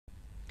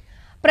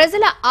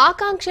ప్రజల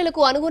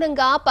ఆకాంక్షలకు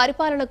అనుగుణంగా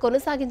పరిపాలన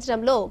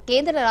కొనసాగించడంలో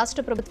కేంద్ర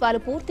రాష్ట్ర ప్రభుత్వాలు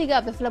పూర్తిగా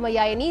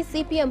విఫలమయ్యాయని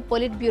CPM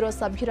Politburo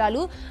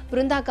సభ్యురాలు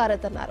బృందా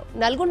కారత్ అన్నారు.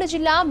 నల్గొండ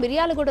జిల్లా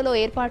మిర్యాలగూడలో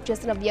ఏర్పాటు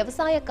చేసిన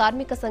వ్యవసాయ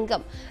కార్మిక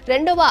సంఘం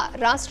 2వ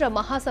రాష్ట్ర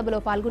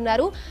మహాసభలో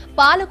పాల్గొన్నారు.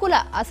 పాలకుల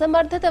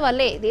అసమర్థత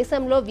వల్లే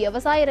దేశంలో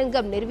వ్యవసాయ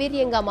రంగం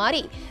నిర్వీర్యంగా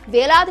మారి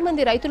వేలాది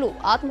మంది రైతులు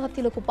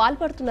ఆత్మహత్యలకు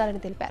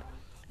పాల్పడుతున్నారని తెలిపారు.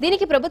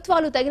 దీనికి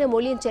ప్రభుత్వాలు తగిన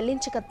మూల్యం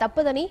చెల్లించక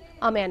తప్పదని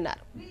ఆమె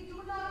అన్నారు.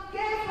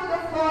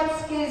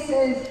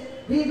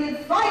 We will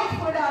fight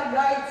for our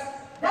rights.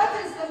 That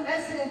is the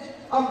message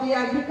of the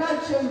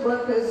Agricultural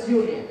Workers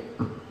Union.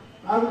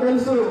 నాకు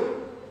తెలుసు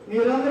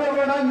మీరందరూ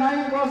కూడా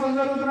న్యాయం కోసం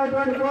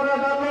జరుగుతున్నటువంటి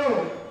పోరాటాల్లో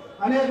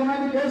అనేక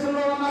మంది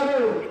కేసుల్లో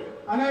ఉన్నారు.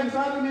 అనేక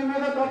సార్లు మీ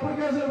మీద తప్పుడు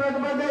కేసులు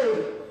పెట్టబడ్డాయి.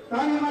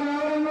 కానీ మనం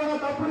ఎవరైనా కూడా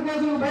తప్పుడు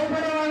కేసులకు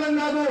భయపడే వాళ్ళం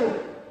కాదు.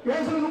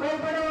 కేసులకు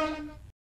భయపడే